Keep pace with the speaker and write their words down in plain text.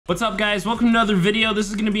What's up, guys? Welcome to another video. This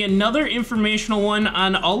is going to be another informational one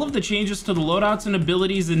on all of the changes to the loadouts and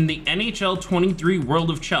abilities in the NHL 23 World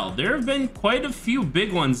of Chell. There have been quite a few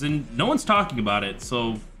big ones and no one's talking about it,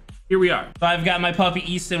 so here we are. So I've got my puppy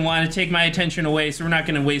Easton wanting to take my attention away, so we're not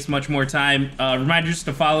going to waste much more time. Reminders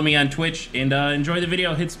to follow me on Twitch and enjoy the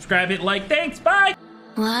video. Hit subscribe, hit like. Thanks, bye!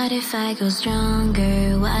 What if I go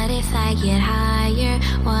stronger? What if I get higher?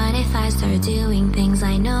 What if I start doing things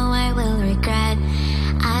I know I will regret?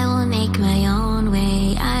 I will make my own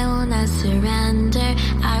way, I will not surrender.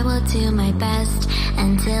 I will do my best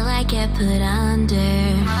until I get put under.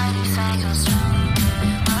 What if I go stronger?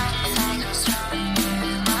 What if I go stronger?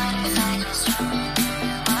 What if I go stronger?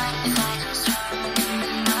 What if I go stronger?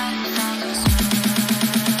 What if I go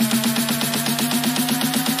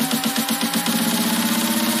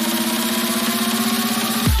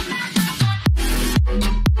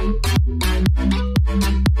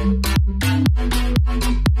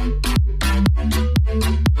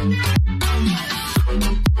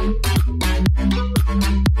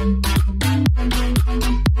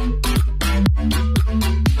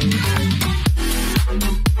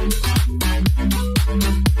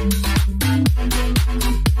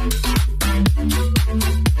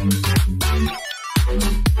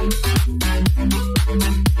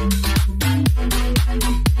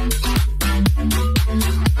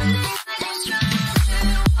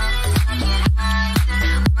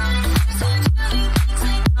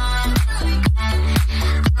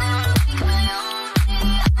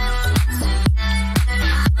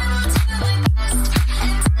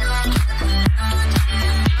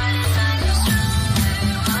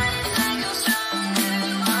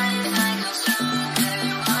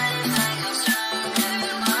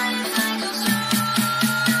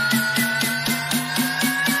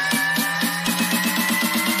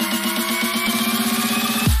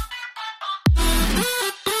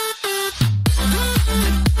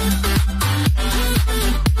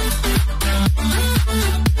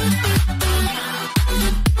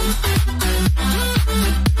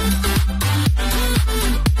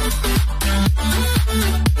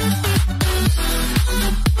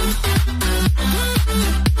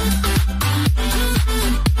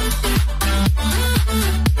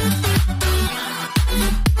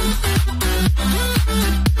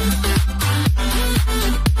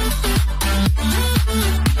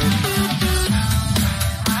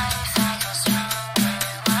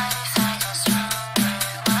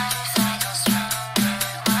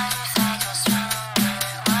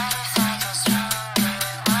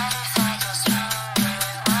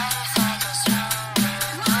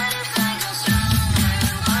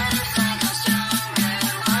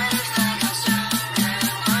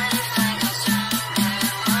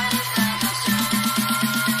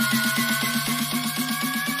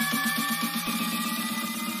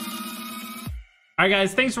Alright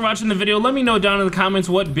guys, thanks for watching the video. Let me know down in the comments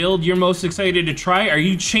what build you're most excited to try. Are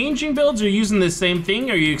you changing builds or using the same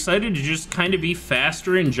thing? Are you excited to just kind of be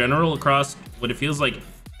faster in general across what it feels like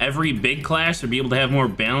every big class, or be able to have more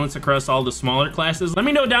balance across all the smaller classes? Let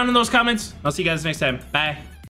me know down in those comments. I'll see you guys next time. Bye.